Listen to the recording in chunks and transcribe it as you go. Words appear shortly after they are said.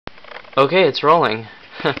Okay, it's rolling.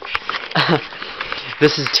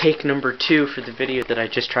 This is take number 2 for the video that I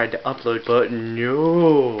just tried to upload, but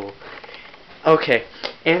no. Okay,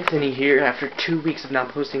 Anthony here after 2 weeks of not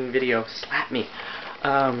posting video. Slap me.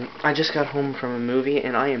 I just got home from a movie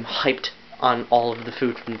and I am hyped on all of the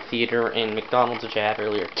food from the theater and McDonald's, which I had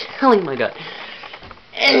earlier. Killing my gut.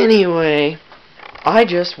 Anyway, I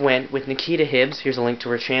just went with Nikita Hibbs, here's a link to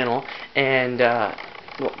her channel, and,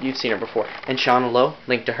 well, you've seen her before, and Shauna Lowe,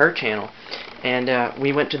 link to her channel. And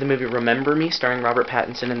we went to the movie Remember Me, starring Robert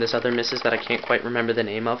Pattinson and this other missus that I can't quite remember the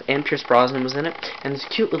name of, and Pierce Brosnan was in it, and this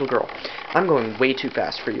cute little girl. I'm going way too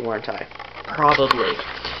fast for you, aren't I? Probably.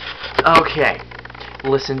 Okay,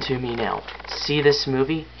 listen to me now. See this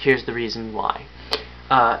movie? Here's the reason why.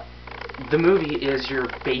 The movie is your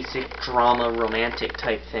basic drama romantic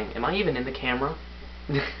type thing. Am I even in the camera?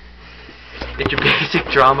 It's your basic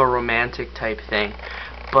drama romantic type thing.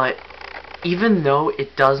 But even though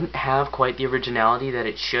it doesn't have quite the originality that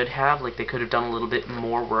it should have, like they could have done a little bit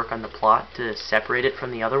more work on the plot to separate it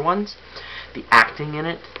from the other ones, the acting in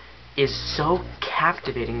it is so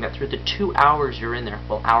captivating that through the 2 hours you're in there,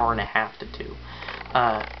 well, hour and a half to 2,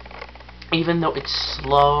 even though it's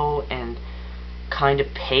slow and kind of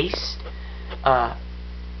paced,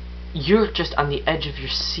 you're just on the edge of your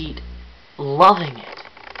seat loving it.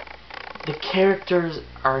 The characters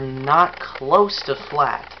are not close to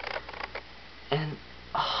flat. And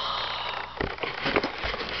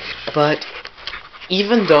but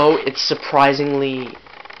even though it's surprisingly,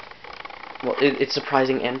 well, it's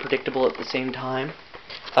surprising and predictable at the same time,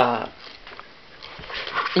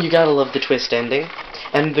 you gotta love the twist ending.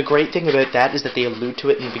 And the great thing about that is that they allude to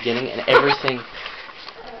it in the beginning, and everything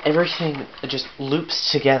just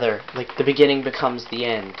loops together. Like the beginning becomes the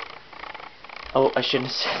end. Oh, I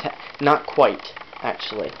shouldn't have said that. Not quite,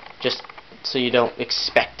 actually. Just so you don't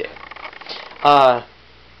expect it.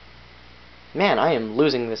 Man, I am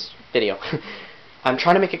losing this video. I'm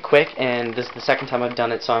trying to make it quick, and this is the second time I've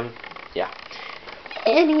done it, so yeah.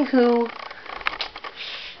 Anywho,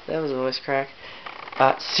 that was a voice crack.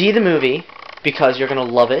 See the movie, because you're gonna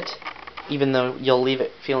love it, even though you'll leave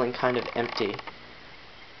it feeling kind of empty.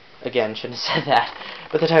 Again, shouldn't have said that,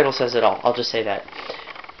 but the title says it all. I'll just say that.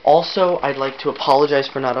 Also, I'd like to apologize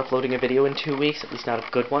for not uploading a video in 2 weeks, at least not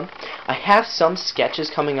a good one. I have some sketches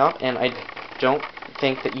coming up, and I don't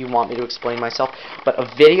think that you want me to explain myself, but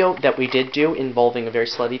a video that we did do involving a very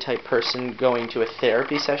slutty type person going to a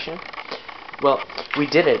therapy session, well, we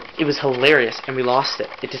did it. It was hilarious, and we lost it.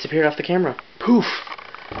 It disappeared off the camera. Poof!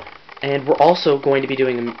 And we're also going to be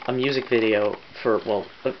doing a music video for, well,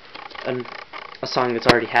 a song that's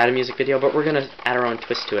already had a music video, but we're going to add our own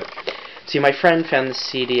twist to it. See, my friend found this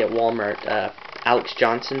CD at Walmart, Alexz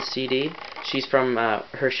Johnson's CD. She's from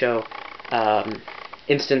her show,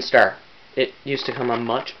 Instant Star. It used to come on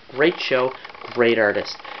Much. Great show, great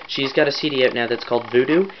artist. She's got a CD out now that's called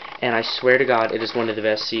Voodoo, and I swear to God, it is one of the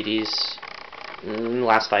best CDs in the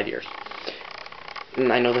last 5 years.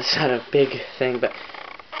 And I know that's not a big thing, but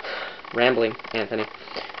rambling, Anthony.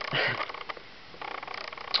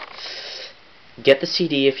 Get the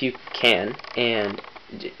CD if you can,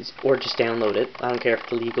 or just download it. I don't care if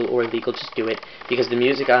it's legal or illegal, just do it, because the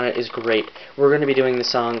music on it is great. We're going to be doing the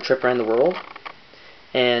song Trip Around the World,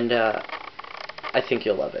 and I think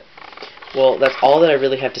you'll love it. Well, that's all that I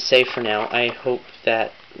really have to say for now. I hope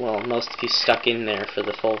that, well, most of you stuck in there for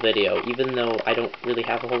the full video, even though I don't really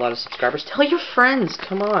have a whole lot of subscribers. Tell your friends,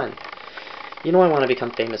 come on. You know I want to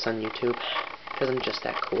become famous on YouTube, because I'm just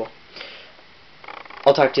that cool.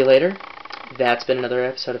 I'll talk to you later. That's been another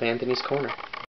episode of Anthony's Corner.